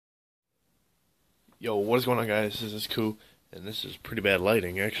Yo, what is going on, guys? This is cool, and this is pretty bad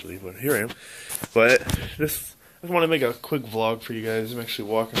lighting, actually, but here I am. But I just want to make a quick vlog for you guys. I'm actually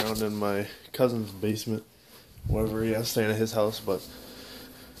walking around in my cousin's basement, wherever he is, staying at his house. But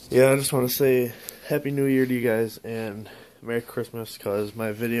yeah, I just want to say Happy New Year to you guys, and Merry Christmas, because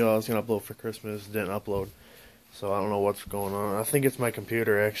my video I was going to upload for Christmas didn't upload. So I don't know what's going on. I think it's my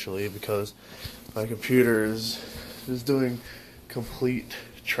computer, actually, because my computer is doing complete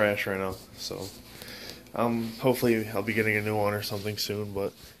trash right now. So hopefully I'll be getting a new one or something soon,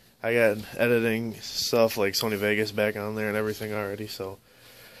 but I got editing stuff like Sony Vegas back on there and everything already, so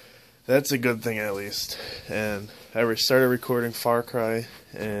that's a good thing at least. And I started recording Far Cry,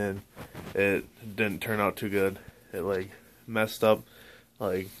 and it didn't turn out too good. It like messed up.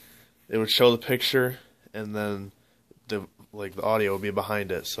 Like it would show the picture, and then the audio would be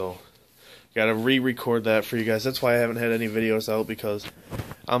behind it. So gotta re-record that for you guys. That's why I haven't had any videos out, because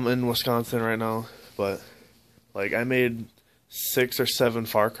I'm in Wisconsin right now. But like I made 6 or 7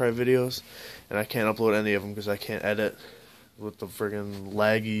 Far Cry videos, and I can't upload any of them because I can't edit with the friggin'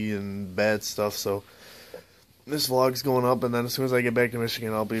 laggy and bad stuff. So this vlog's going up, and then as soon as I get back to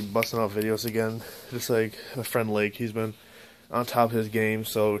Michigan, I'll be busting out videos again. Just like my friend Lake, he's been on top of his game,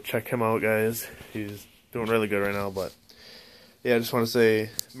 so check him out, guys. He's doing really good right now. But yeah, I just want to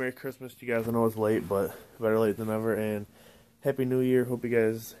say Merry Christmas to you guys. I know it's late, but better late than never. And Happy New Year. Hope you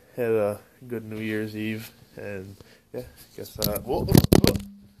guys had a good New Year's Eve. And yeah, I guess whoa.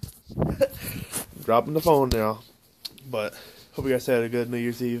 Dropping the phone now. But hope you guys had a good New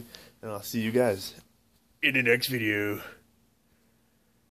Year's Eve, and I'll see you guys in the next video.